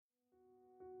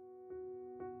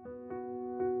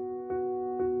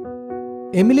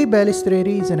Emily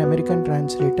Balistreiri is an American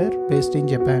translator based in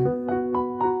Japan.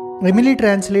 Emily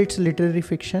translates literary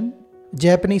fiction,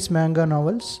 Japanese manga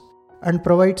novels, and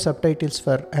provides subtitles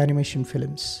for animation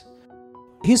films.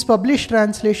 His published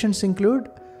translations include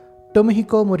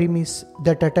Tomihiko Morimi's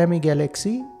The Tatami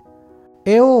Galaxy,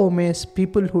 Ao Ome's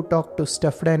People Who Talk to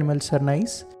Stuffed Animals Are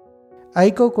Nice,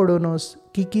 Aiko Kodono's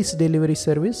Kiki's Delivery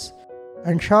Service,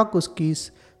 and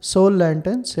Shakuski's Soul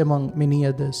Lanterns, among many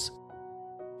others.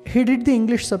 He did the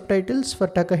English subtitles for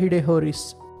Takahide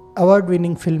Hori's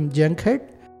award-winning film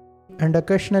Junkhead and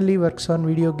occasionally works on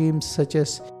video games such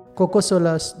as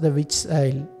Kokosola's The Witch's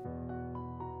Isle.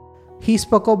 He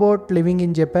spoke about living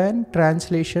in Japan,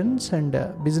 translations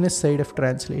and business side of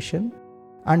translation,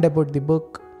 and about the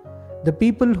book The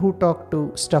People Who Talk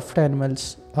to Stuffed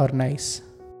Animals Are Nice.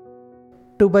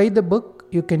 To buy the book,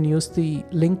 you can use the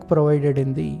link provided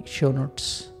in the show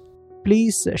notes.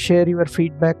 Please share your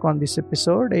feedback on this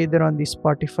episode either on the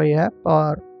Spotify app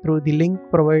or through the link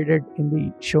provided in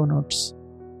the show notes.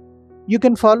 You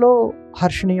can follow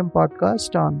Harshaniyam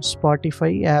Podcast on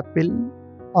Spotify, Apple,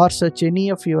 or search any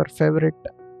of your favorite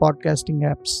podcasting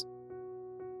apps.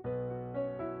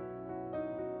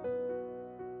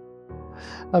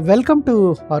 Welcome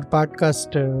to our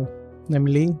podcast,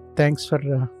 Emily. Thanks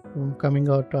for coming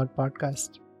out to our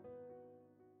podcast.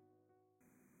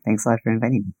 Thanks a lot for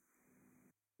inviting me.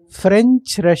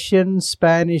 French, Russian,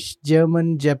 Spanish,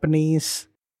 German, Japanese.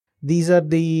 These are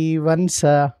the ones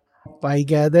I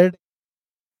gathered.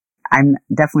 I'm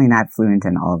definitely not fluent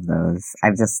in all of those.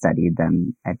 I've just studied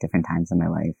them at different times in my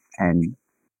life, and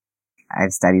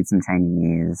I've studied some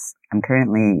Chinese. I'm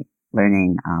currently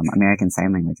learning American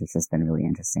Sign Language, which has been really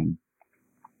interesting.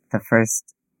 The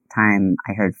first time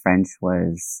I heard French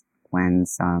was when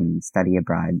some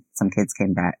kids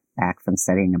came back from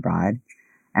studying abroad.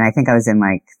 And I think I was in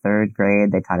like third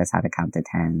grade. They taught us how to count to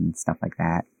 10, stuff like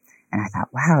that. And I thought,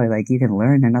 wow, like you can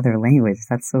learn another language.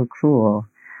 That's so cool.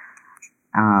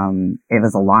 It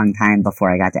was a long time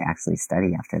before I got to actually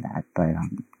study after that, but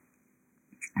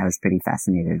I was pretty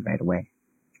fascinated right away.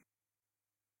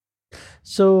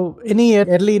 So, any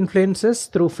early influences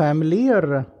through family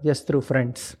or just through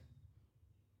friends?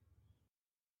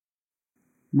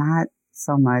 Not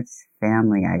so much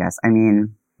family, I guess. I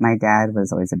mean, my dad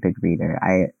was always a big reader.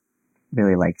 I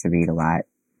really like to read a lot,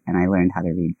 and I learned how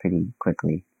to read pretty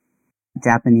quickly.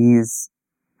 Japanese,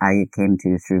 I came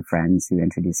to through friends who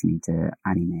introduced me to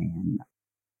anime, and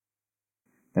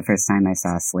the first time I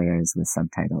saw Slayers with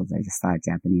subtitles, I just thought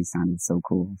Japanese sounded so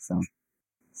cool, so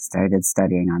started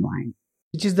studying online.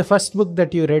 Which is the first book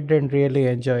that you read and really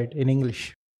enjoyed in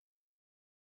English?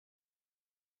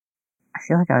 I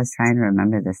feel like I was trying to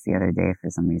remember this the other day for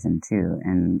some reason too,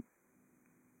 and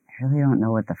I really don't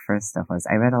know what the first stuff was.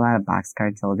 I read a lot of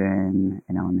Boxcar Children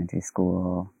in elementary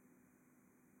school.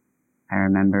 I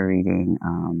remember reading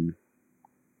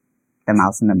The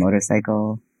Mouse and the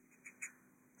Motorcycle,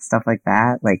 stuff like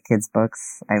that, like kids'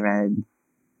 books I read.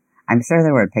 I'm sure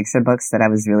there were picture books that I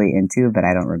was really into, but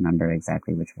I don't remember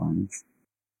exactly which ones.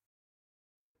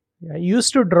 Yeah, you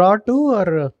used to draw too,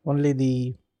 or only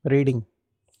the reading?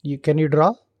 Can you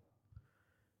draw?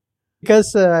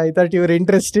 Because I thought you were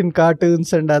interested in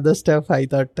cartoons and other stuff. I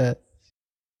thought.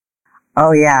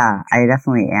 Oh yeah, I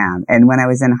definitely am. And when I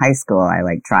was in high school, I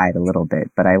tried a little bit,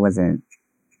 but I wasn't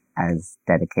as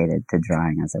dedicated to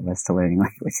drawing as I was to learning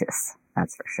languages.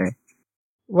 That's for sure.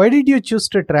 Why did you choose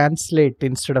to translate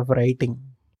instead of writing?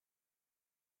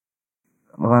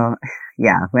 Well,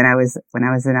 yeah, when I was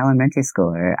an elementary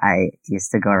schooler, I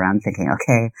used to go around thinking,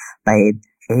 okay, by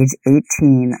age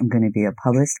 18, I'm going to be a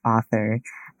published author,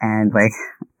 and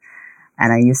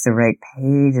I used to write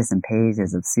pages and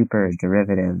pages of super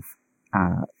derivative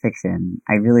fiction.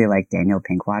 I really like Daniel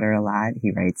Pinkwater a lot.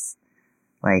 He writes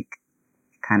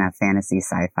kind of fantasy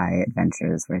sci-fi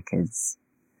adventures where kids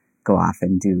go off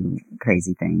and do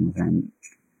crazy things, and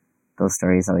those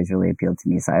stories always really appealed to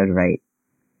me. So I would write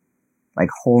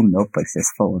whole notebooks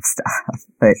just full of stuff,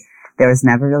 but there was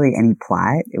never really any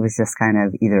plot. It was just kind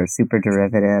of either super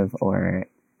derivative, or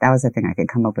that was the thing. I could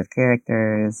come up with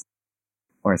characters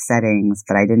or settings,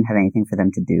 but I didn't have anything for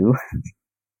them to do.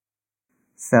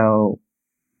 So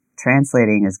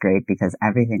translating is great because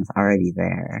everything's already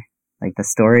there. The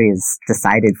story is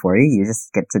decided for you. You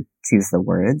just get to choose the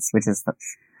words, which is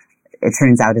it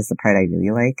turns out is the part I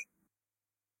really like.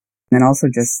 And then also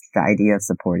just the idea of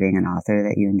supporting an author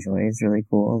that you enjoy is really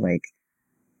cool.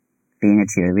 Being a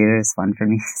cheerleader is fun for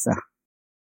me. So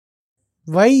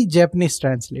why Japanese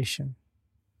translation?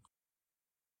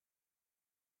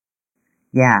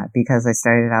 Yeah, because I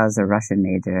started out as a Russian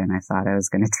major and I thought I was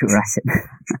going to do Russian.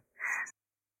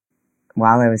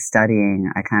 while I was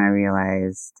studying, I kind of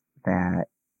realized that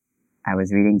I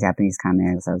was reading Japanese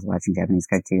comics, I was watching Japanese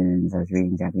cartoons, I was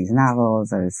reading Japanese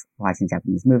novels, I was watching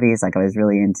Japanese movies. Like I was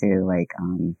really into like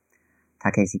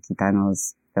Takeshi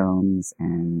Kitano's films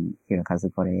and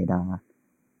Hirokazu Koreeda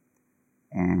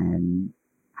and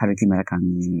Haruki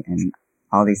Murakami and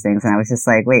all these things. And I was just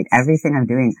like, wait, everything I'm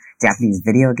doing, Japanese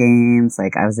video games,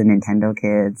 like I was a Nintendo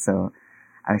kid, so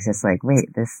I was just like, wait,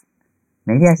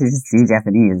 maybe I should just do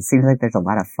Japanese. It seems like there's a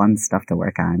lot of fun stuff to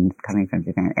work on coming from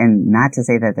Japan. And not to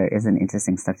say that there isn't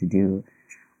interesting stuff to do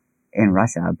in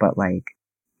Russia, but like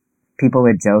people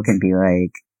would joke and be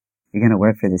like, you're gonna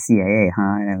work for the CIA,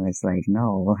 huh? And I was like,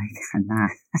 no, like I'm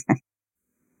not.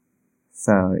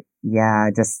 So yeah,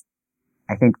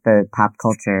 I think the pop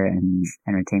culture and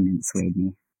entertainment swayed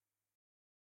me.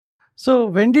 So,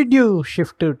 when did you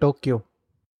shift to Tokyo?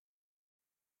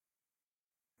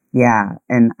 Yeah,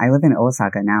 and I live in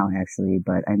Osaka now actually,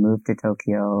 but I moved to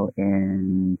Tokyo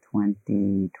in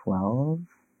 2012.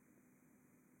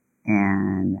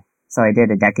 And so I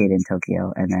did a decade in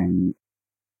Tokyo and then,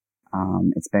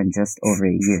 it's been just over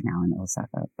a year now in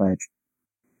Osaka. But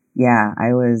yeah, I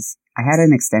had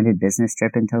an extended business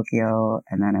trip in Tokyo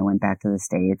and then I went back to the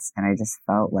States and I just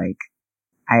felt like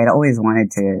I had always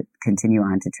wanted to continue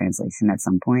on to translation at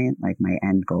some point. Like my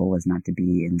end goal was not to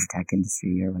be in the tech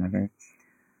industry or whatever.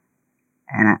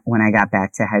 And when I got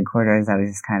back to headquarters, I was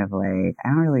just kind of like, I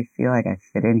don't really feel like I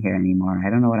fit in here anymore. I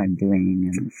don't know what I'm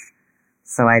doing. And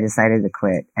so I decided to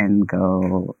quit and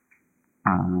go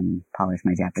polish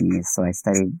my Japanese. So I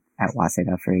studied at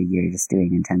Waseda for a year, just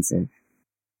doing intensive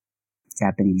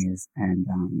Japanese. And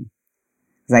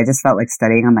because I just felt like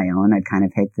studying on my own, I'd kind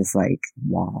of hit this like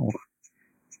wall.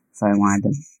 So I wanted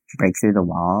to break through the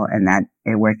wall, and that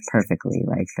it worked perfectly.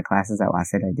 Like the classes at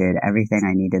Waseda did everything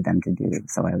I needed them to do.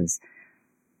 So I was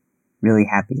really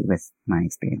happy with my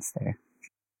experience there.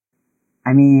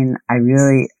 I mean, I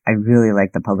really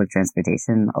like the public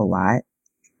transportation a lot.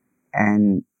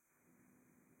 And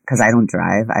because I don't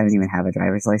drive, I don't even have a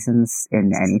driver's license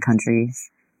in any country.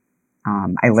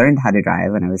 I learned how to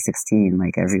drive when I was 16,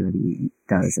 like everybody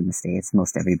does in the States,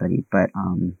 most everybody. But,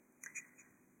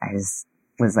 I just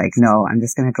was like, no, I'm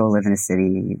just going to go live in a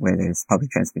city where there's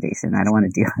public transportation. I don't want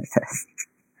to deal with this.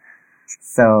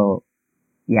 So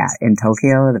yeah, in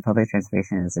Tokyo, the public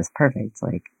transportation is just perfect.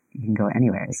 Like you can go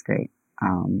anywhere. It's great.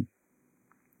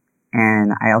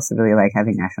 And I also really like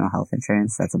having national health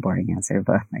insurance. That's a boring answer,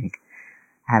 but like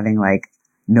having like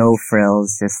no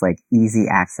frills, just like easy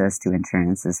access to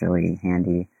insurance is really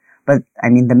handy. But I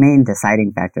mean, the main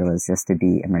deciding factor was just to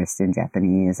be immersed in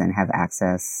Japanese and have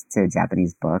access to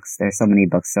Japanese books. There's so many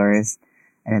bookstores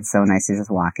and it's so nice to just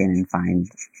walk in and find,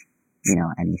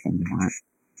 anything you want.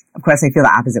 Of course, I feel the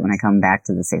opposite when I come back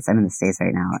to the States. I'm in the States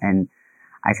right now and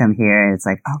I come here and it's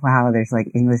like, oh wow, there's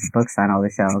like English books on all the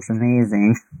shelves.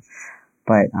 Amazing.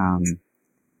 But,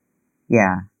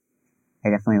 yeah, I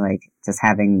definitely like just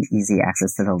having easy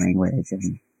access to the language.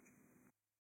 And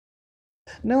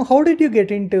Now, how did you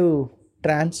get into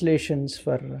translations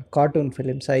for cartoon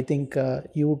films? I think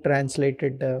you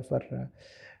translated for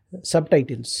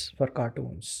subtitles for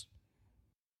cartoons.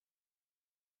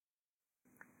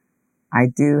 I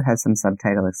do have some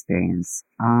subtitle experience.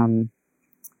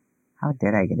 How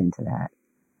did I get into that?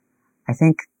 I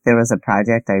think there was a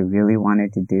project I really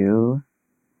wanted to do,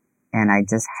 and I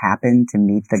just happened to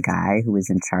meet the guy who was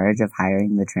in charge of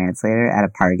hiring the translator at a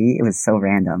party. It was so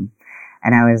random.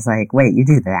 And I was like, wait, you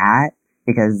do that?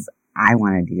 Because I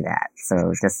want to do that.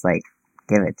 So just like,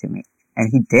 give it to me. And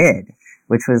he did,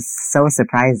 which was so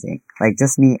surprising. Like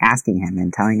just me asking him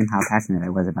and telling him how passionate I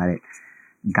was about it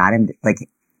got him, like,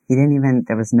 he didn't even,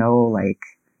 there was no like,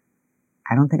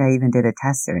 I don't think I even did a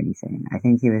test or anything. I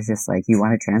think he was just like, you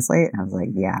want to translate? And I was like,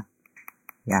 yeah.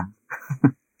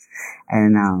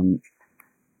 And,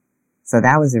 so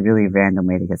that was a really random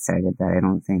way to get started that I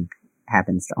don't think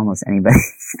happens to almost anybody.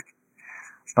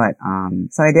 But,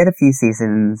 so I did a few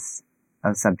seasons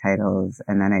of subtitles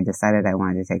and then I decided I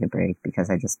wanted to take a break because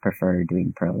I just prefer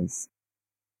doing prose.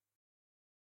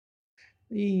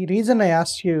 The reason I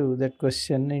asked you that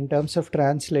question in terms of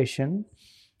translation,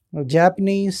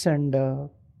 Japanese and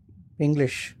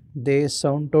English, they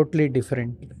sound totally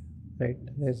different, right?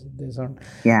 They sound,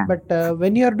 Yeah. but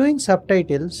when you are doing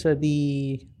subtitles,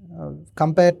 the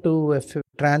compared to if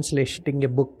translating a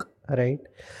book, right?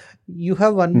 You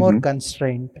have one more Hmm.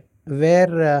 constraint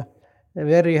where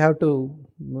you have to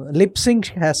lip sync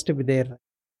has to be there.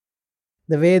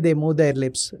 The way they move their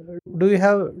lips. Do you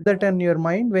have that in your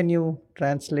mind when you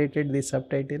translated the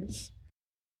subtitles?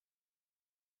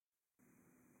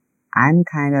 I'm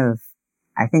kind of,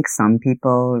 I think some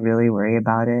people really worry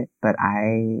about it, but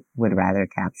I would rather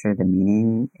capture the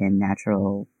meaning in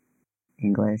natural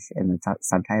English in the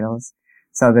subtitles.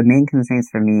 So the main constraints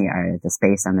for me are the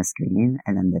space on the screen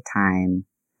and then the time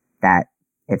that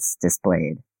it's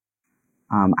displayed.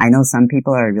 I know some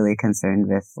people are really concerned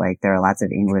with, like, there are lots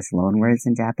of English loanwords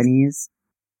in Japanese.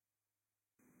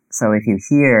 So if you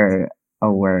hear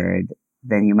a word,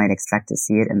 then you might expect to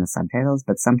see it in the subtitles,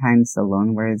 but sometimes the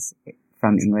loanwords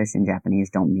from English and Japanese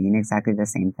don't mean exactly the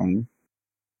same thing.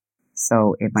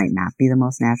 So it might not be the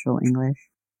most natural English.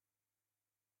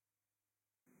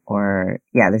 Or,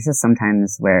 yeah, there's just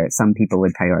sometimes where some people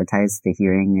would prioritize the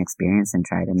hearing experience and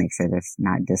try to make sure there's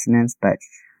not dissonance, but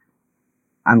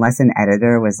unless an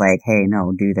editor was like, hey,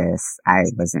 no, do this, I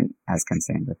wasn't as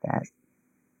concerned with that.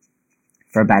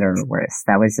 For better or worse.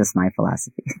 That was just my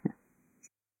philosophy.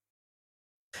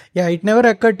 Yeah, it never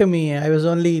occurred to me. I was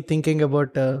only thinking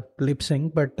about lip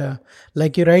sync, but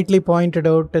like you rightly pointed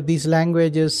out, these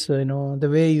languages, the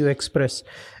way you express,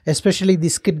 especially the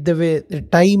script, the way, the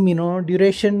time,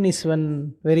 duration is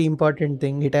one very important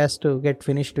thing. It has to get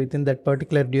finished within that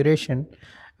particular duration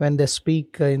when they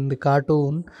speak in the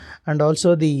cartoon, and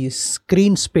also the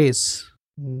screen space.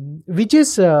 Which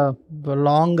is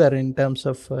longer in terms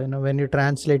of when you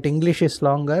translate, English is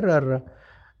longer, or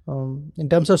in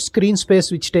terms of screen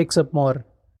space, which takes up more?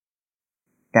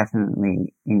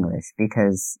 Definitely English,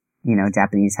 because,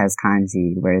 Japanese has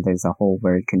kanji where there's a whole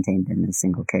word contained in a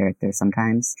single character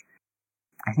sometimes.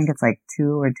 I think it's like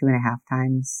 2 or 2.5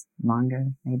 times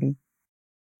longer, maybe.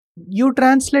 You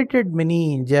translated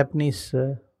many Japanese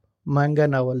manga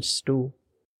novels too.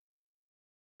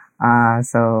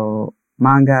 So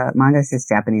manga is just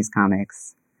Japanese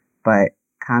comics, but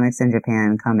comics in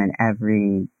Japan come in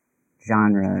every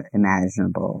genre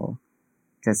imaginable.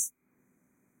 Just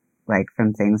like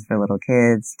from things for little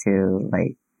kids to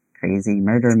like crazy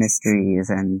murder mysteries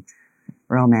and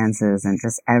romances and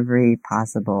just every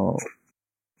possible.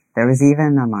 There was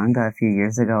even a manga a few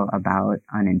years ago about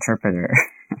an interpreter.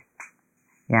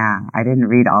 Yeah, I didn't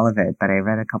read all of it, but I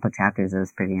read a couple chapters. It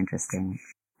was pretty interesting.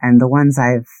 And the ones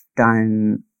I've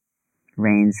done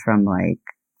range from like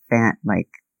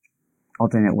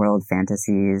alternate world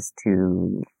fantasies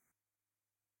to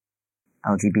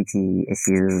LGBT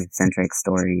issue centric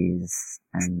stories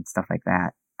and stuff like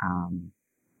that.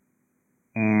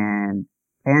 And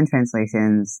fan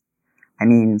translations, I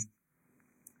mean,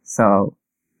 so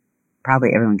probably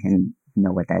everyone can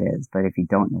know what that is, but if you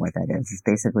don't know what that is, it's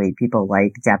basically people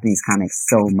like Japanese comics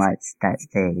so much that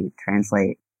they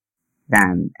translate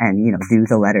them and, do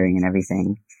the lettering and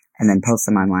everything and then post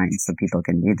them online so people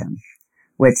can read them,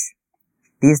 which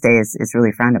these days is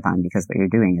really frowned upon because what you're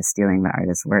doing is stealing the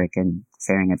artist's work and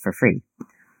sharing it for free.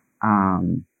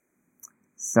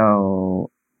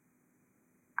 So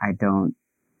I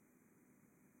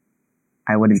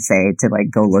wouldn't say to like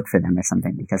go look for them or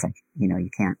something because you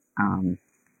can't.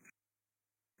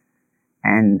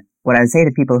 And what I would say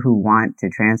to people who want to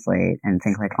translate and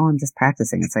think like, oh, I'm just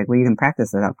practicing. It's like, well, you can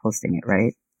practice without posting it,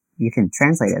 right? You can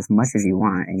translate as much as you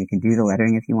want and you can do the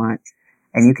lettering if you want.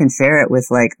 And you can share it with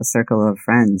like a circle of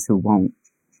friends who won't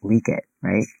leak it,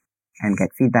 right? And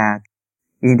get feedback.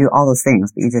 You can do all those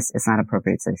things, but it's not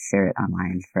appropriate to share it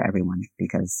online for everyone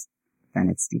because then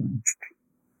it's stealing.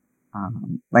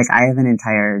 Like I have an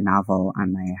entire novel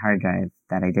on my hard drive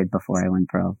that I did before I went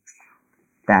pro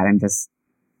that I'm just,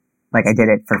 like I did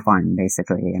it for fun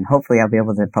basically, and hopefully I'll be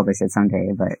able to publish it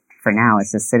someday, but for now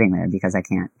it's just sitting there because I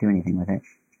can't do anything with it.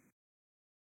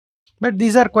 But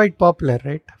these are quite popular,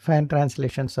 right? Fan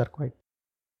translations are quite.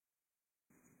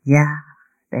 Yeah,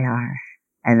 they are.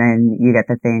 And then you get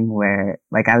the thing where,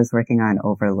 like I was working on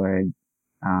Overlord.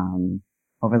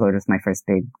 Overlord was my first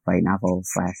big light novel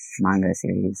 / manga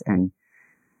series, and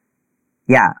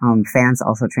yeah, fans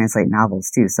also translate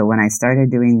novels too. So when I started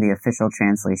doing the official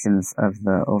translations of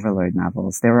the Overlord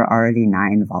novels, there were already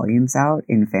 9 volumes out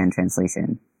in fan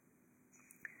translation.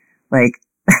 Like,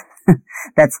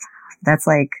 that's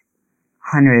like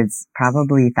hundreds,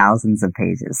 probably thousands of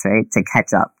pages, right? To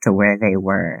catch up to where they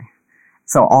were.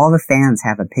 So all the fans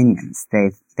have opinions.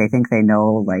 They think they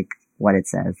know like what it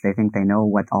says. They think they know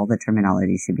what all the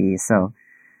terminology should be. So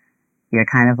you're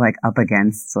kind of like up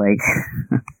against like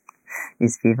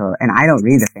these people. And I don't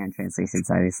read the fan translations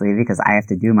obviously because I have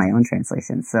to do my own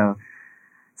translations. So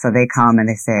they come and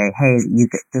they say, hey,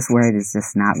 this word is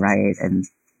just not right. And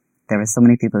there were so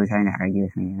many people who were trying to argue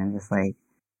with me and I'm just like,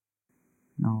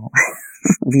 no,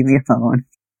 leave me alone.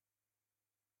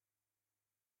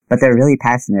 But they're really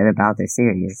passionate about their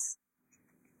series.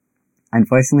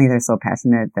 unfortunately, they're so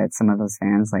passionate that some of those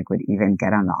fans like would even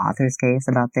get on the author's case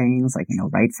about things, like,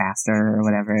 write faster or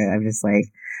whatever. I'm just like,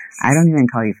 I don't even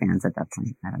call you fans at that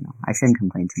point. I don't know. I shouldn't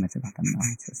complain too much about them though.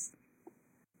 It's just,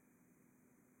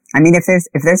 I mean, if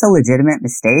there's a legitimate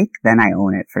mistake, then I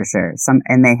own it for sure.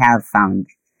 And they have found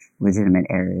legitimate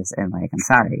errors, and like, I'm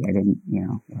sorry, I didn't,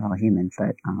 we're all human,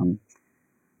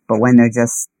 but when they're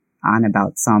just on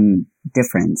about some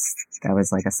difference, that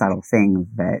was like a subtle thing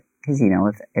that, because,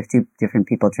 if two different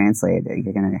people translate,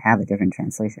 you're going to have a different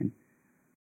translation.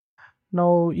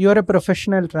 Now, you're a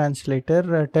professional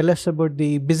translator. Tell us about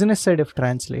the business side of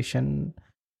translation.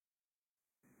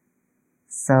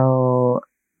 So,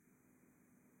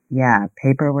 yeah,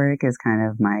 paperwork is kind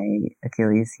of my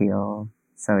Achilles heel.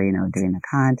 So, doing the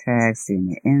contracts, doing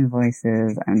the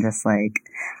invoices, I'm just like,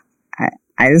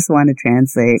 I just want to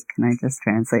translate. Can I just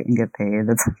translate and get paid?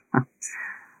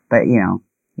 But,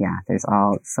 yeah, there's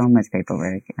so much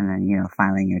paperwork, and then,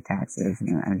 filing your taxes.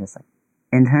 I'm just like,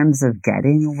 in terms of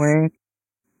getting work,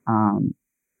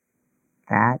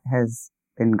 that has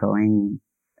been going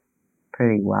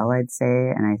pretty well, I'd say.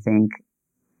 And I think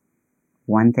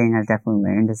one thing I've definitely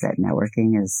learned is that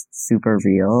networking is super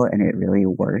real and it really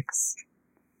works.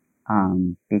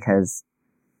 Because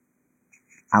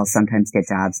I'll sometimes get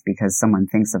jobs because someone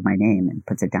thinks of my name and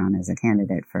puts it down as a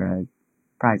candidate for a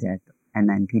project. And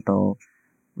then people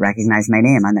recognize my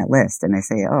name on that list and they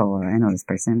say, oh, well, I know this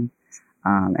person.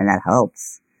 And that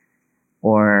helps.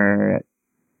 Or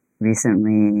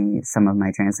recently, some of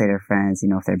my translator friends,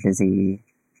 if they're busy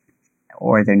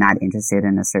or they're not interested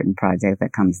in a certain project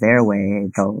that comes their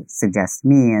way, they'll suggest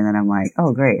me. And then I'm like,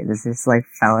 oh, great. This just like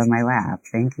fell in my lap.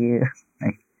 Thank you.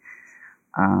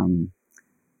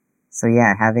 So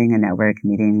yeah, having a network,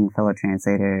 meeting fellow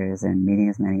translators and meeting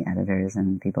as many editors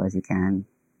and people as you can.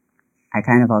 I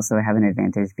kind of also have an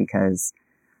advantage because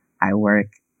I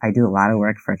do a lot of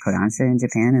work for Kodansha in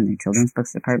Japan in their children's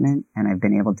books department, and I've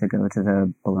been able to go to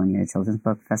the Bologna Children's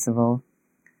Book Festival.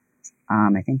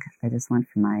 I think I just went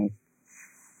for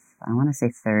I want to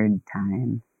say third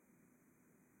time.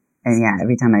 And yeah,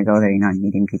 every time I go there, I'm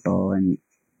meeting people and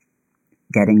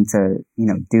getting to,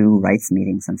 do rights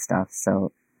meetings and stuff.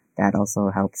 So that also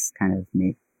helps kind of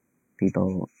make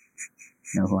people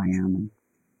know who I am.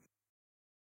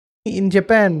 In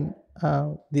Japan,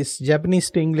 these Japanese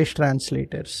to English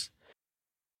translators,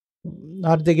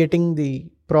 are they getting the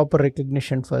proper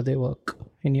recognition for their work,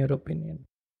 in your opinion?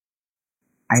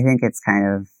 I think it's kind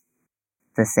of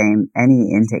the same.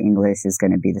 Any into English is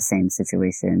going to be the same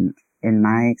situation. In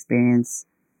my experience,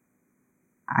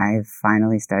 I've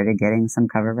finally started getting some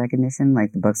cover recognition.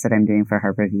 Like the books that I'm doing for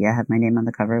Harper Via have my name on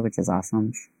the cover, which is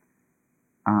awesome.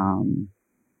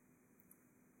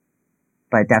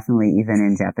 But definitely even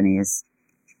in Japanese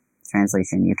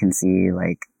translation, you can see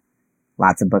like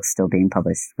lots of books still being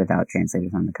published without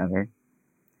translators on the cover.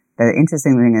 The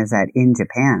interesting thing is that in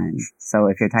Japan, so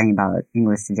if you're talking about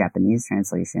English to Japanese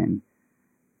translation,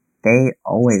 they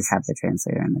always have the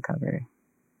translator on the cover.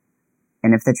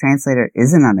 And if the translator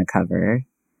isn't on the cover,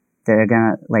 they're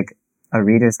gonna, like, a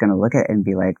reader's gonna look at it and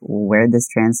be like, well, where'd this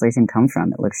translation come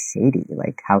from? It looks shady.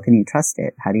 Like, how can you trust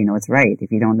it? How do you know it's right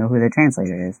if you don't know who the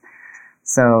translator is?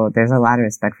 So there's a lot of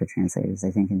respect for translators,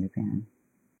 I think, in Japan.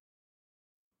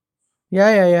 Yeah,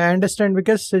 I understand,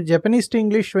 because Japanese to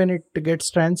English, when it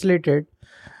gets translated,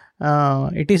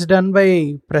 it is done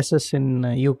by presses in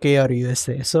UK or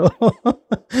USA. So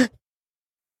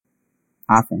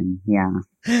often, yeah.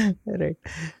 Right.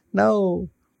 Now,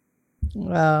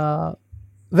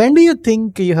 when do you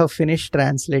think you have finished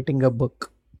translating a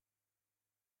book?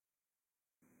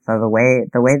 So the way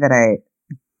that I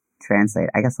translate,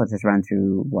 I guess I'll just run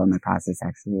through what my process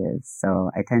actually is.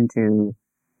 So I tend to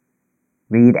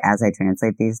read as I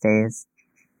translate these days,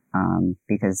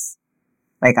 because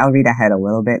like I'll read ahead a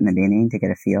little bit in the beginning to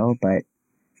get a feel, but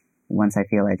once I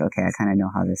feel like, okay, I kind of know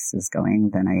how this is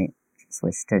going, then I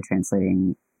switch to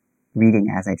reading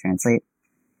as I translate.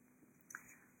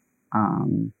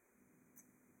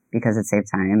 Because it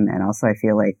saves time, and also I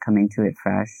feel like coming to it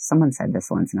fresh. Someone said this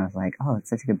once and I was like, oh, it's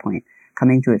such a good point.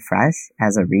 Coming to it fresh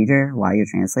as a reader while you're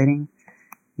translating,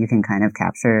 you can kind of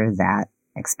capture that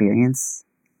experience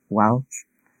well.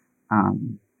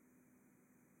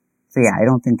 So yeah, I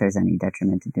don't think there's any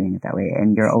detriment to doing it that way.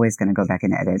 And you're always going to go back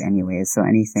and edit anyways. So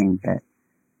anything that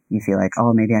you feel like,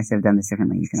 oh, maybe I should have done this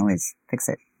differently, you can always fix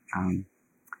it.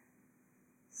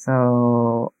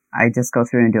 So I just go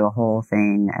through and do a whole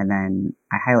thing, and then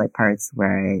I highlight parts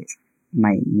where I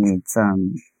might need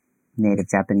some native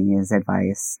Japanese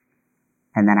advice.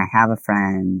 And then I have a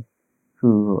friend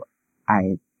who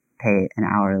I pay an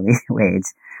hourly wage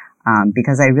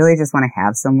Because I really just want to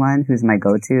have someone who's my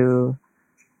go-to,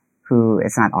 who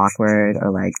it's not awkward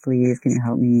or like, please, can you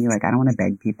help me? Like, I don't want to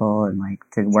beg people and like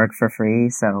to work for free.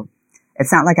 So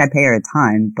it's not like I pay her a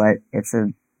ton, but it's a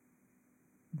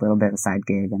little bit of a side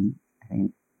gig, and I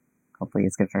think hopefully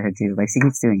it's good for her too. Like, she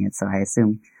keeps doing it, so I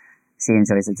assume she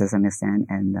enjoys it to some extent.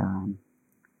 And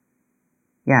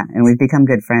yeah, and we've become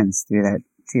good friends through that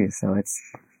too, so it's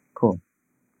cool.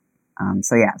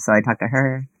 So yeah, so I talked to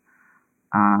her,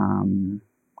 and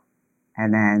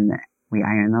then we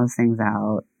iron those things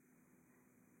out.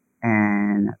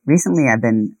 And recently I've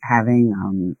been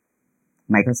having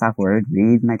Microsoft Word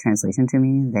read my translation to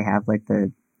me. They have like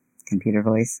the computer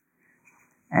voice.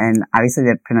 And obviously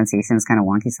the pronunciation is kind of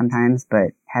wonky sometimes,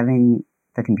 but having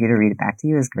the computer read it back to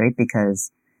you is great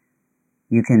because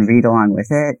you can read along with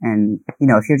it. And, you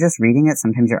know, if you're just reading it,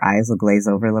 sometimes your eyes will glaze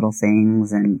over little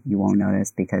things and you won't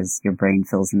notice because your brain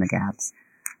fills in the gaps.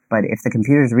 But if the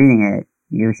computer's reading it,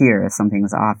 you hear if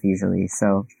something's off usually.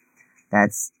 So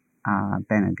that's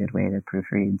been a good way to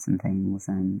proofread some things.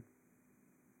 And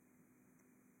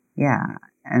yeah,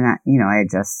 and that, you know, I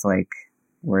adjust like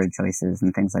word choices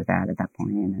and things like that at that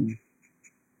point.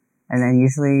 And then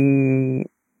usually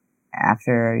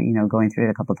after, you know, going through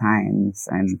it a couple times,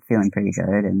 I'm feeling pretty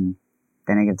good, and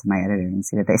then I give it to my editor and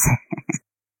see what they say.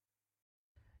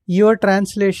 Your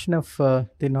translation of the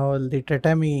novel, The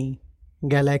Tatami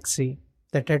Galaxy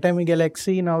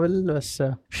novel was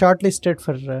shortlisted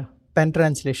for Pen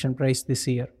Translation Prize this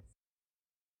year.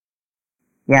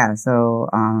 Yeah, so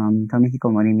Tomihiko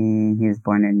Morimi, he was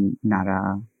born in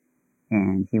Nara,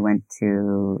 and he went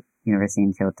to university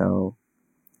in Kyoto,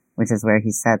 which is where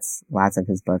he sets lots of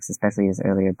his books, especially his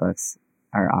earlier books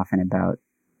are often about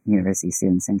university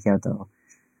students in Kyoto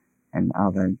and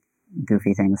all the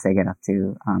goofy things they get up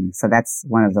to. So that's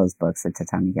one of those books, The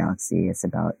Tatami Galaxy. It's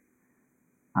about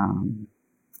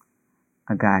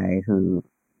a guy who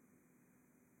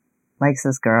likes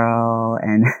this girl,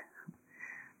 and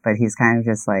but he's kind of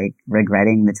just like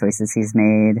regretting the choices he's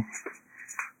made.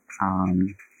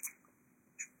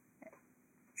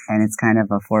 And it's kind of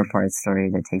a 4-part story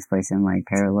that takes place in like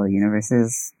parallel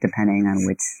universes, depending on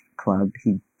which club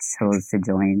he chose to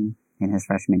join in his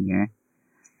freshman year.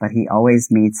 But he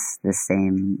always meets the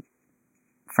same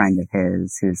friend of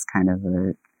his who's kind of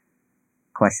a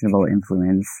questionable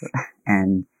influence.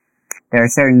 And there are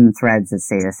certain threads that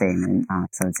stay the same. And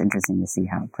so it's interesting to see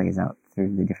how it plays out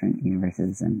through the different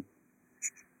universes. And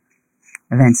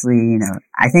eventually, you know,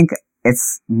 I think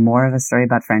it's more of a story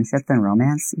about friendship than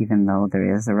romance, even though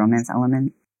there is a romance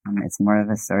element. It's more of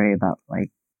a story about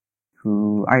like,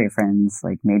 who are your friends?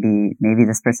 Like maybe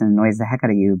this person annoys the heck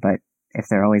out of you, but if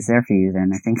they're always there for you,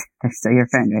 then I think they're still your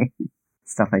friend, right?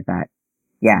 Stuff like that.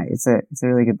 Yeah, it's a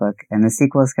really good book, and the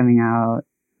sequel is coming out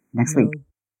next week.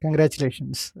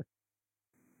 Congratulations.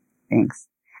 Thanks.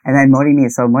 And then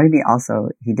Morimi also,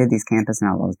 he did these campus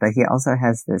novels, but he also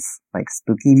has this like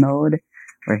spooky mode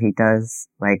where he does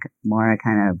like more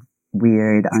kind of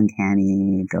weird,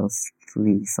 uncanny,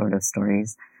 ghostly sort of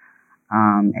stories.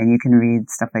 And you can read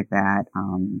stuff like that.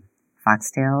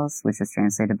 Foxtails, which is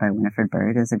translated by Winifred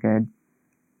Bird, is a good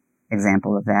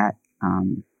example of that.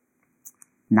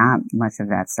 Not much of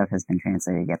that stuff has been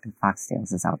translated yet, but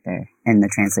Foxtails is out there, and the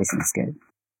translation is good.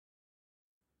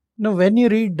 Now, when you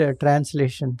read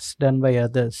translations done by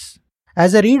others,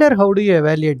 as a reader, how do you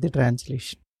evaluate the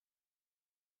translation?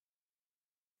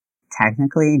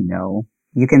 Technically, no.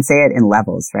 You can say it in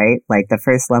levels, right? Like the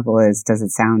first level is, does it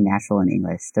sound natural in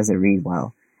English? Does it read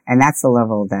well? And that's the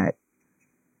level that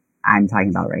I'm talking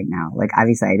about right now. Like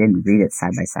obviously I didn't read it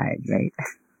side by side, right?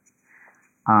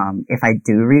 If I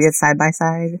do read it side by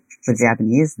side with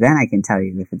Japanese, then I can tell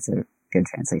you if it's a good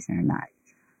translation or not,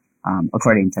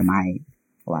 according to my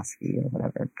philosophy or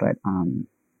whatever. But,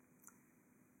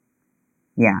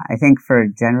 yeah, I think for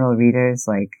general readers,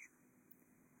 like,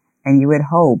 and you would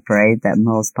hope, right, that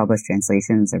most published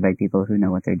translations are by people who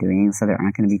know what they're doing, so there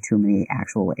aren't going to be too many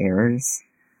actual errors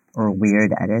or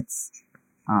weird edits.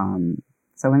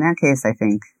 So in that case, I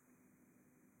think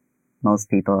most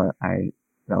people are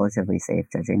relatively safe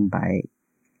judging by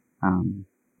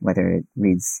whether it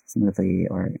reads smoothly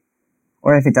or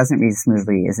if it doesn't read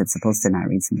smoothly, is it supposed to not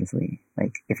read smoothly?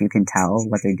 Like, if you can tell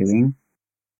what they're doing.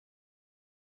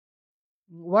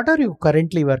 What are you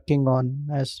currently working on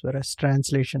as far as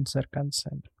translations are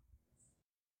concerned?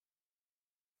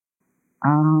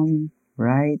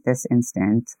 Right this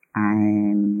instant,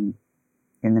 I'm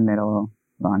in the middle,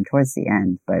 well, I'm towards the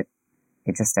end, but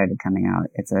it just started coming out.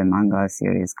 It's a manga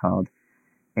series called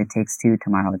It Takes Two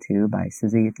Tomorrow 2 by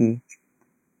Suzuyuki.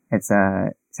 It's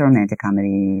a romantic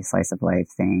comedy, slice of life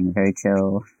thing, very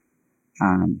chill,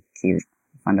 cute,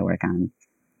 fun to work on.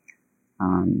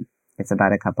 It's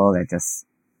about a couple that just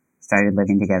started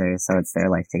living together, so it's their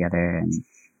life together,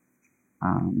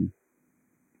 and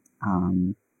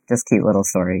um, just cute little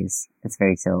stories. It's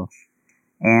very chill.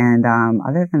 And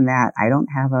other than that, I don't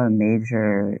have a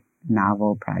major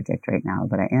novel project right now,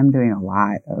 but I am doing a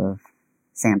lot of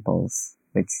samples,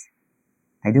 which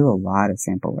I do a lot of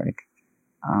sample work.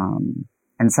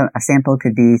 And so a sample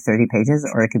could be 30 pages,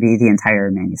 or it could be the entire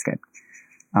manuscript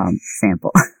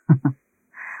sample.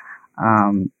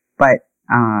 But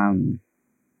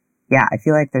yeah, I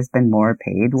feel like there's been more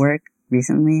paid work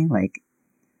recently. Like,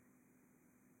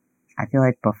 I feel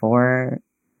like before,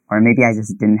 or maybe I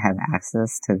just didn't have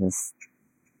access to this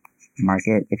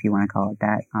market, if you want to call it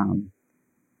that.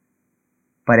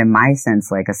 But in my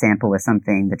sense, like, a sample was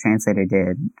something the translator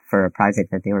did for a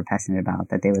project that they were passionate about,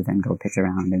 that they would then go pitch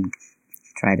around and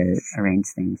try to arrange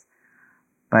things.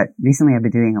 But recently I've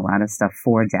been doing a lot of stuff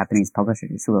for Japanese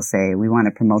publishers who will say, we want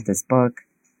to promote this book,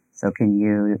 so can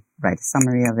you write a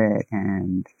summary of it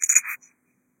and,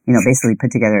 you know, basically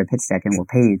put together a pitch deck, and we'll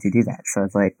pay you to do that. So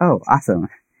it's like, oh, awesome.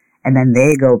 And then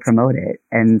they go promote it.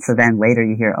 And so then later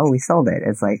you hear, oh, we sold it.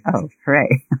 It's like, oh,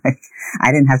 hooray. Like,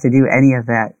 I didn't have to do any of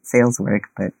that sales work,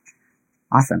 but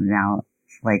awesome. Now,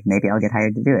 like, maybe I'll get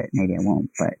hired to do it. Maybe I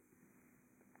won't, but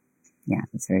yeah,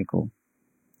 it's very cool.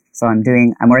 So I'm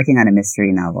working on a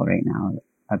mystery novel right now.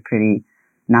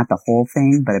 Not the whole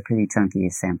thing, but a pretty chunky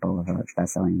sample of a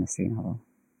best-selling mystery novel.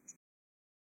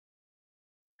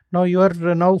 Now you are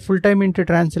now full-time into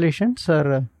translations,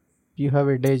 or you have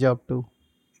a day job too?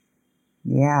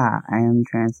 Yeah, I am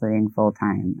translating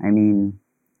full-time. I mean,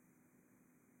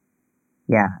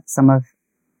 yeah, some of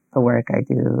the work I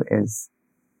do is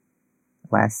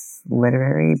less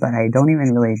literary, but I don't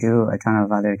even really do a ton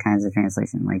of other kinds of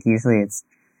translation. Like, usually it's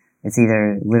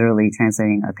either literally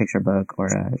translating a picture book or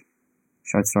a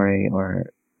short story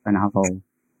or a novel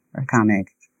or a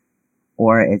comic,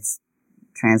 or it's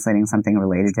translating something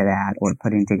related to that, or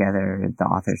putting together the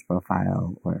author's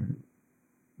profile, or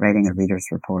writing a reader's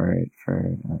report for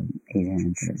an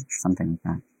agent or something like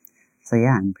that. So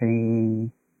yeah, I'm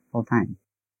pretty full-time.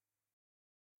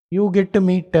 You get to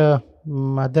meet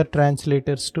other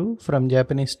translators too, from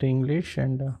Japanese to English,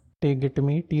 and you get to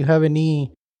meet. Do you have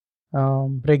any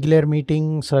regular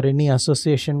meetings or any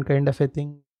association kind of a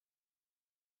thing?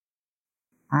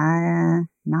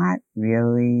 Not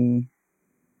really.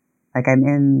 Like, I'm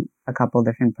in a couple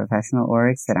different professional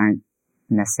orgs that aren't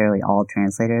necessarily all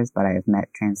translators, but I have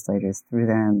met translators through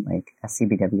them, like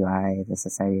SCBWI, the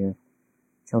Society of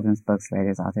Children's Books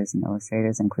Writers, Authors, and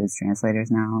Illustrators, includes translators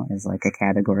now as like a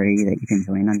category that you can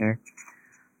join under.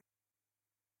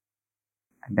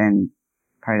 I've been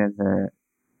part of the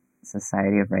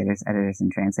Society of Writers, Editors,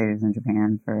 and Translators in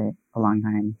Japan for a long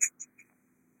time.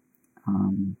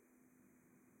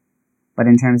 But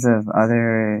in terms of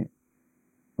other,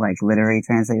 like, literary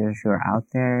translators who are out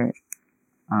there,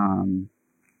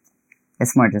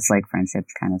 it's more just like friendship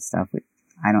kind of stuff.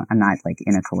 I'm not like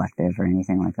in a collective or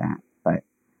anything like that, but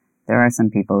there are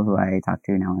some people who I talk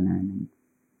to now and then and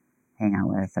hang out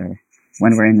with, or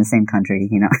when we're in the same country,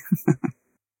 you know.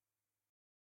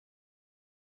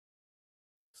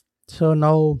 So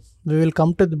now we will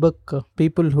come to the book.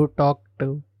 People who talk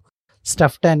to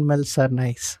stuffed animals are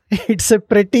nice. It's a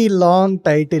pretty long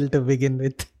title to begin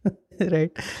with,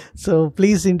 right? So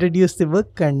please introduce the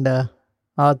book and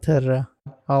author.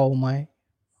 How am I?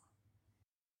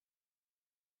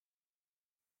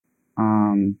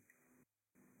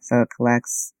 So it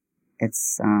collects,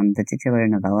 it's the titular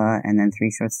novella and then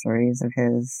 3 short stories of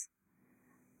his.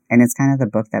 And it's kind of the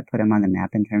book that put him on the map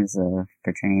in terms of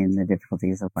portraying the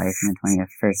difficulties of life in the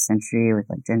 21st century with,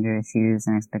 like, gender issues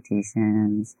and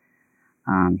expectations.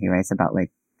 He writes about,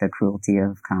 like, the cruelty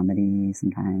of comedy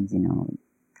sometimes, you know,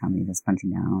 comedy that's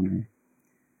punching down or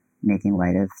making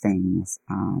light of things.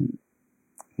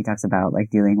 He talks about, like,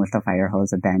 dealing with the fire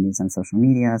hose of bad news on social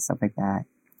media, stuff like that.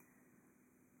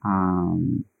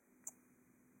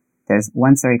 There's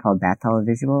one story called Bath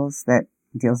Televisuals that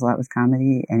deals a lot with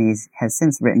comedy, and he has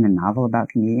since written a novel about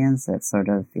comedians that sort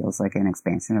of feels like an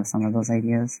expansion of some of those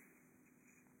ideas.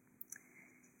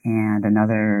 And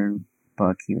another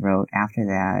book he wrote after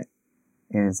that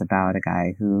is about a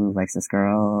guy who likes this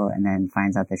girl and then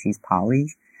finds out that she's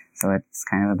poly, so it's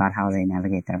kind of about how they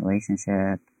navigate that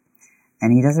relationship.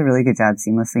 And he does a really good job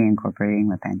seamlessly incorporating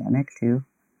the pandemic too.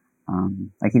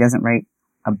 Like, he doesn't write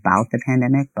about the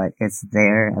pandemic, but it's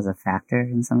there as a factor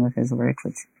in some of his work,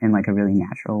 which in, like, a really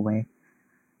natural way,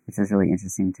 which is really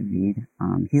interesting to read.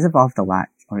 He's evolved a lot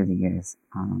over the years.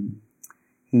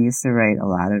 He used to write a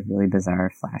lot of really bizarre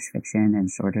flash fiction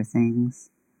and shorter things.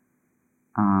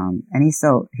 And he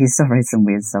still writes some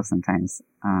weird stuff sometimes.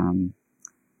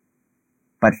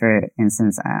 But for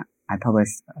instance, I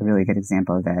published a really good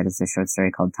example of that. It's a short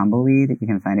story called Tumbleweed. You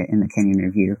can find it in the Kenyon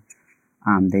Review.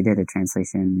 They did a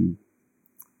translation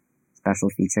special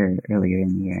feature earlier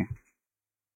in the year.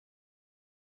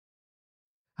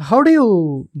 How do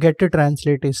you get to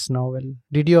translate his novel?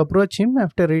 Did you approach him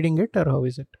after reading it, or how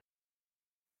is it?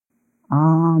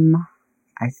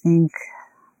 I think,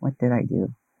 what did I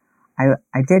do?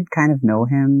 I did kind of know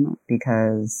him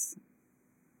because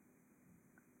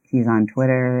he's on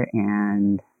Twitter,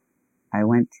 and I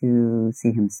went to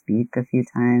see him speak a few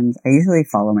times. I usually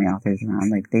follow my authors around,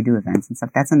 like they do events and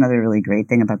stuff. That's another really great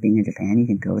thing about being in Japan. You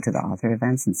can go to the author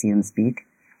events and see them speak.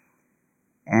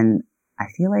 And I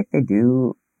feel like they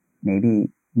do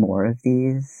maybe more of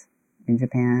these in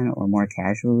Japan, or more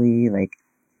casually. Like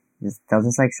they'll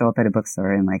just like show up at a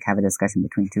bookstore and like have a discussion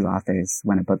between two authors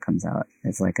when a book comes out.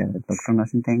 It's like a book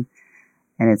promotion thing.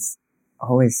 And it's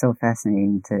always so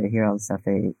fascinating to hear all the stuff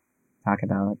they talk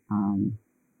about.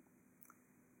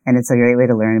 And it's a great way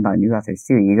to learn about new authors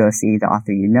too. You go see the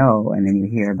author you know, and then you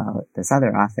hear about this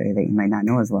other author that you might not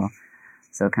know as well.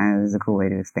 So it kind of is a cool way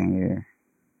to expand your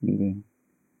reading.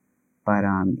 But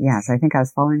yeah, so I think I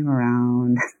was following him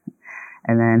around,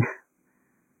 and then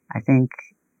I think,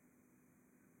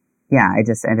 yeah, I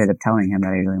just ended up telling him that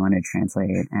I really wanted to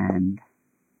translate, and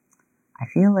I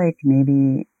feel like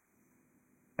maybe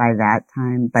by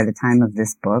the time of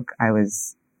this book, I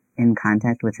was in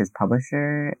contact with his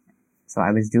publisher. So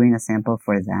I was doing a sample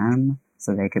for them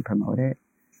so they could promote it.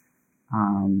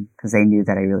 Cause they knew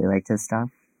that I really liked his stuff.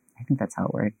 I think that's how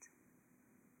it worked.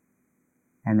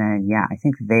 And then, yeah, I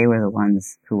think they were the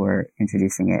ones who were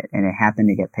introducing it, and it happened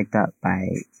to get picked up by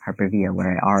Harper Via,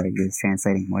 where I already was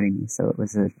translating Morimi. So it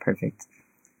was a perfect,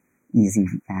 easy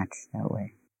match that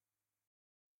way.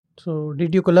 So,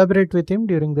 did you collaborate with him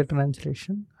during the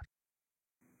translation?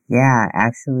 Yeah,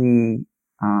 actually,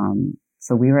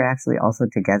 so we were actually also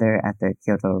together at the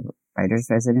Kyoto Writers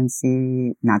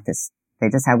Residency. They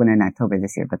just had one in October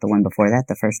this year, but the one before that,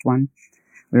 the first one,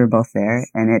 we were both there,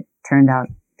 and it turned out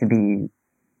to be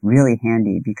really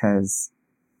handy because,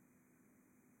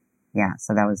 yeah,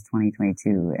 so that was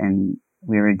 2022, and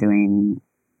we were doing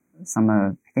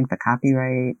I think the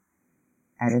copyright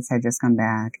edits had just come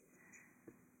back,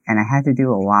 and I had to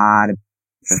do a lot of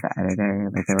with the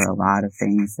editor. Like there were a lot of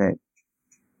things that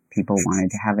people wanted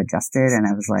to have adjusted, and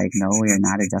I was like, no, we are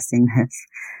not adjusting this.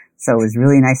 So it was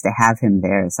really nice to have him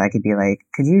there, so I could be like,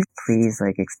 could you please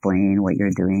like explain what you're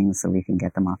doing so we can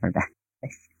get them off our back?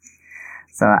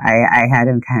 So I had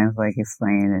him kind of like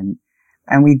explain,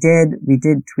 and we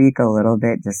did tweak a little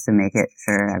bit just to make it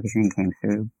sure everything came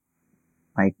through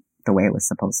like the way it was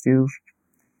supposed to.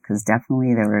 Cause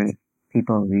definitely there were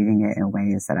people reading it in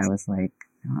ways that I was like,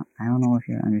 I don't know if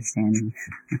you're understanding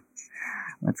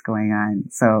what's going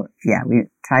on. So yeah, we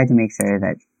tried to make sure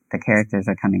that the characters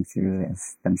are coming through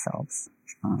as themselves.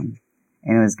 And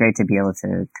it was great to be able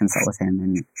to consult with him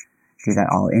and do that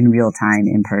all in real time,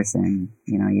 in person.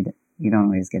 You know, you don't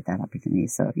always get that opportunity.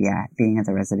 So yeah, being at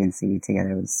the residency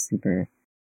together was super.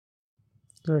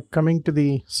 Coming to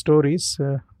the stories,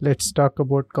 let's talk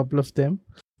about a couple of them.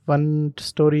 One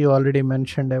story you already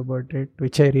mentioned about it,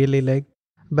 which I really like,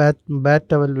 bath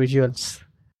towel visuals.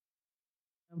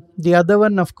 The other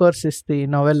one, of course, is the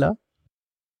novella.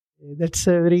 That's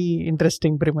a very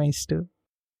interesting premise too.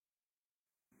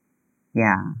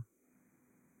 Yeah.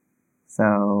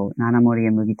 So Nanamori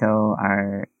and Mugito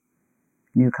are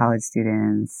new college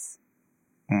students,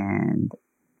 and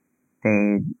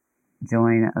they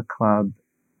join a club,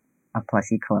 a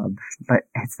plushie club, but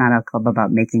it's not a club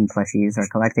about making plushies or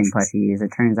collecting plushies.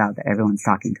 It turns out that everyone's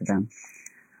talking to them.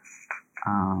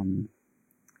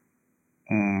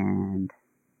 And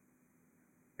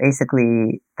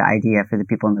basically the idea for the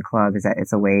people in the club is that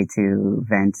it's a way to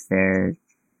vent their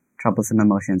troublesome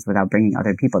emotions without bringing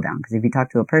other people down. Because if you talk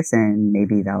to a person,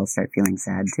 maybe they'll start feeling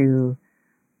sad too,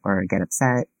 or get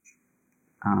upset.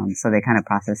 So they kind of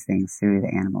process things through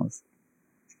the animals.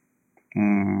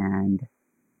 And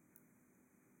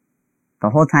the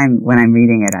whole time when I'm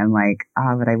reading it, I'm like,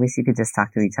 but I wish you could just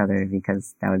talk to each other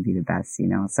because that would be the best, you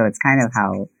know? So it's kind of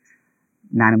how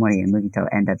Nanamori and Mugito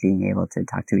end up being able to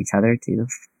talk to each other too.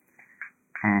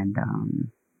 And,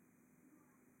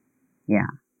 yeah.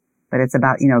 But it's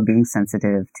about, you know, being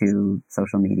sensitive to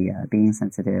social media, being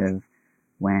sensitive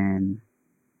when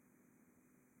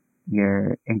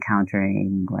you're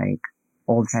encountering like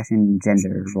old-fashioned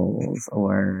gender roles,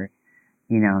 or,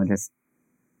 you know, just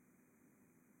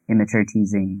immature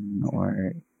teasing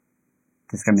or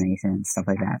discrimination, stuff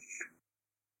like that.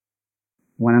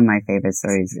 One of my favorite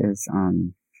stories is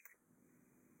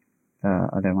the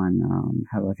other one,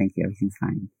 hello, thank you, everything's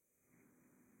fine.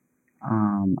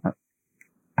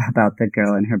 About the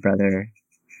girl and her brother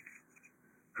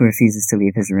who refuses to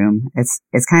leave his room.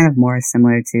 It's kind of more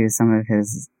similar to some of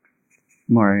his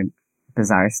more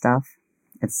bizarre stuff.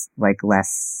 It's like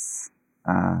less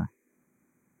of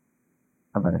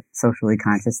a socially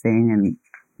conscious thing and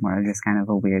more just kind of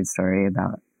a weird story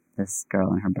about this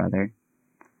girl and her brother,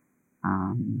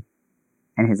 and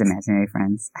his imaginary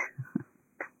friends.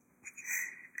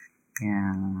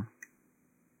 Yeah.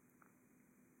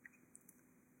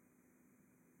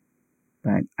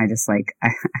 But I just like,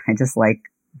 I just like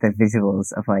the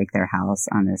visuals of like their house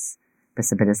on this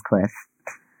precipitous cliff.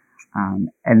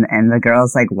 And the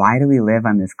girl's like, why do we live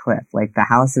on this cliff? Like the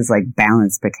house is like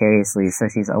balanced precariously. So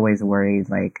she's always worried,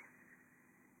 like,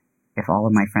 if all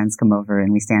of my friends come over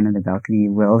and we stand in the balcony,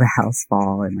 will the house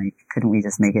fall? And like, couldn't we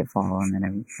just make it fall? And then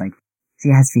I'm like, she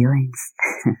has feelings.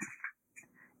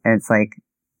 And it's like,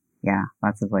 yeah,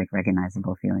 lots of like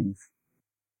recognizable feelings.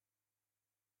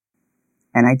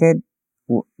 And I did,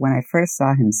 when I first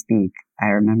saw him speak, I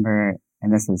remember,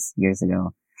 and this was years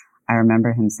ago, I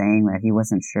remember him saying that he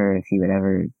wasn't sure if he would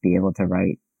ever be able to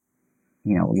write,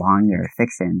 longer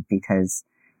fiction, because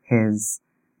his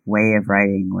way of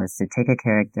writing was to take a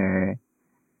character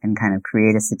and kind of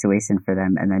create a situation for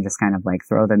them and then just kind of like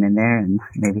throw them in there and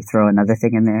maybe throw another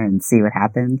thing in there and see what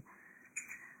happened.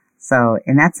 So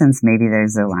in that sense, maybe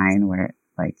there's a line where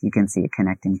like you can see it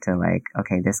connecting to like,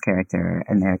 okay, this character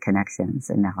and their connections,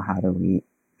 and now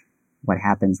what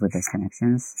happens with those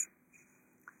connections?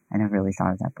 I never really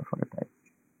thought of that before, but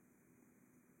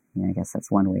I guess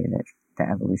that's one way that the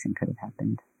evolution could have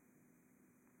happened.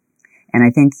 And I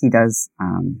think he does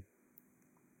kind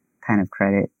of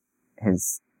credit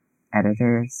his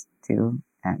editors too.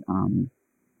 I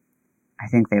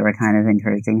think they were kind of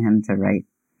encouraging him to write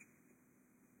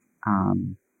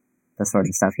the sort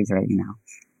of stuff he's writing now,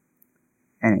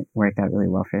 and it worked out really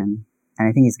well for him. And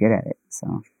I think he's good at it.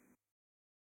 So,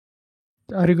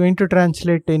 are you going to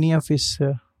translate any of his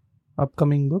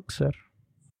upcoming books, sir?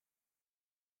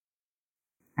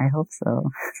 I hope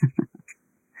so.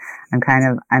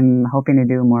 I'm hoping to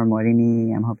do more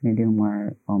Morimi. I'm hoping to do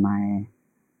more Omae.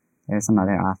 There are some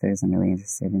other authors I'm really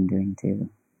interested in doing too.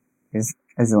 There's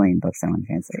a zillion books I want to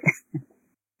translate.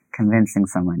 Convincing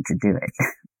someone to do it.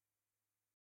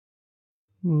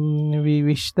 We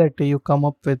wish that you come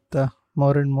up with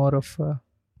more and more of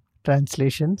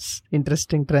translations,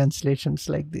 interesting translations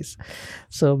like this.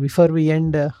 So before we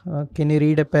end, can you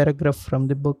read a paragraph from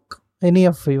the book? Any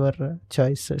of your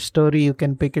choice story, you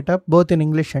can pick it up both in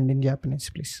English and in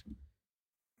Japanese, please.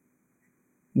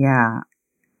 Yeah.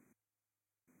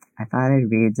 I thought I'd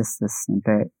read just a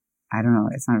snippet. I don't know,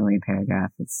 it's not really a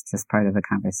paragraph, it's just part of a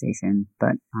conversation.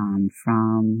 But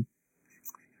from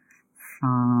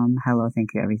hello,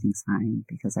 thank you, everything's fine,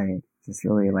 because I just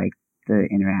really like the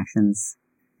interactions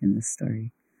in this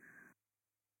story.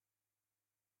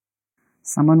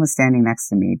 Someone was standing next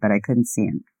to me, but I couldn't see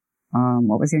him.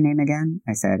 What was your name again?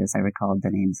 I said as I recalled the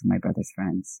names of my brother's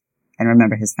friends. And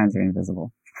remember, his friends are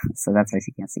invisible, so that's why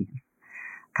she can't see him.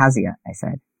 Kazuya, I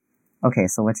said. Okay,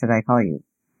 so what should I call you?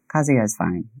 Kazuya is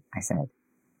fine, I said.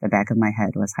 The back of my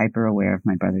head was hyper aware of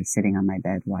my brother sitting on my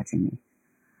bed watching me.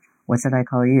 What should I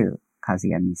call you?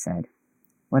 Kazuya said.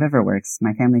 Whatever works,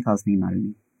 my family calls me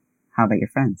Marumi. How about your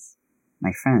friends?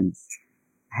 My friends?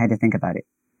 I had to think about it.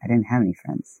 I didn't have any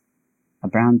friends. A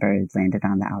brown bird landed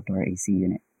on the outdoor AC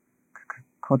unit.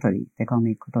 Kotori, they call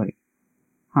me Kotori.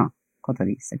 Huh,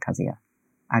 Kotori, said Kazuya.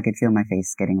 I could feel my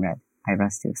face getting red. I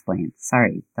rushed to explain.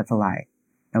 Sorry, that's a lie.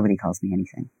 Nobody calls me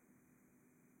anything.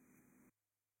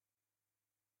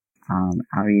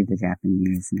 I'll read the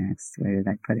Japanese next. Where did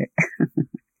I put it?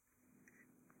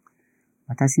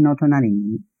 私の隣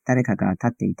に誰かが立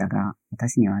っていたが、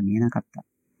私には見えなかった。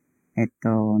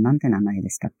なんて名前で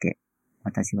したっけ？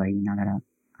私は言いながら、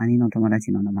兄の友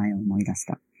達の名前を思い出し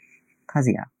た。カ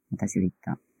ズヤ、私は言っ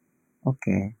た。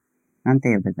OK。なん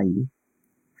て呼べばいい？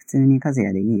普通にカズ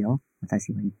ヤでいいよ。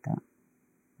私は言った。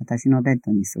私のベッ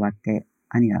ドに座って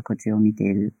兄がこっちを見てい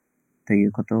るとい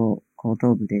うことを後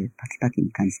頭部でパキパキ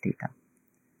に感じていた。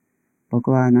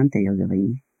僕はなんて呼べばい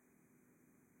い？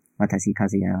私、カ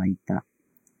ズヤは言った。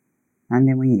なん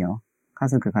でもいいよ。家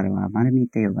族からはマルミっ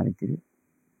て呼ばれてる。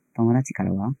友達か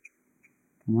らは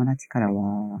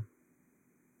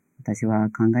私は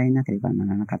考えなければな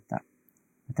らなかった。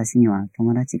私には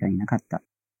友達がいなかった。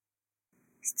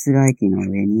室外機の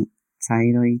上に茶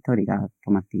色い鳥が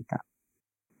止まっていた。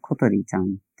小鳥ちゃんっ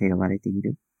て呼ばれてい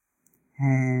る。へ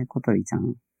え、小鳥ちゃ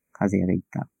ん、カズヤが言っ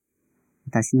た。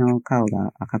私の顔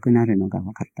が赤くなるのが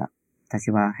分かった。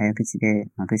私は早口で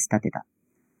まくし立てた。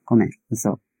ごめん、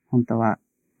嘘。本当は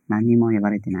何にも言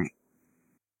われてない。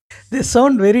They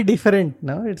sound very different,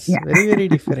 no? It's Yeah. very, very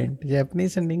different.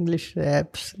 Japanese and English,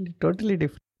 absolutely, totally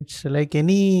different. It's like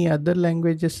any other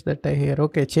languages that I hear.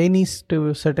 Okay, Chinese to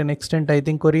a certain extent, I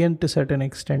think Korean to a certain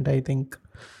extent, I think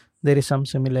there is some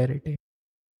similarity.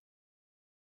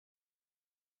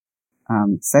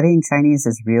 Studying Chinese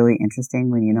is really interesting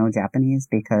when you know Japanese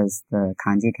because the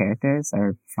kanji characters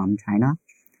are from China.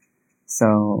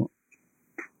 So,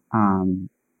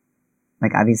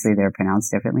 like obviously they're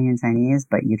pronounced differently in Chinese,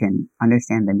 but you can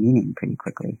understand the meaning pretty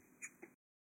quickly.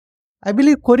 I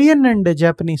believe Korean and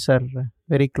Japanese are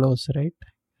very close, right?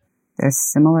 They're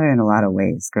similar in a lot of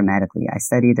ways grammatically. I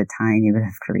studied a tiny bit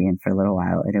of Korean for a little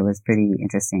while and it was pretty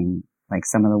interesting. Like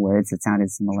some of the words that sounded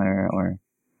similar, or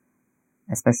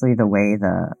especially the way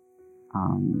the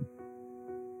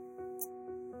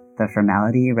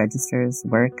formality registers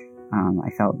work, I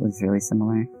felt was really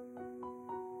similar.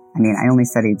 I mean, I only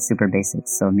studied super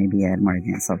basics, so maybe at more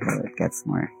advanced level it gets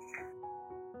more.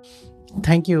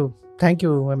 Thank you,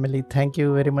 Emily. Thank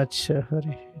you very much.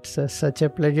 It's such a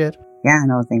pleasure. Yeah,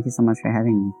 no, thank you so much for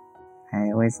having me.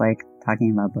 I always like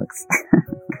talking about books.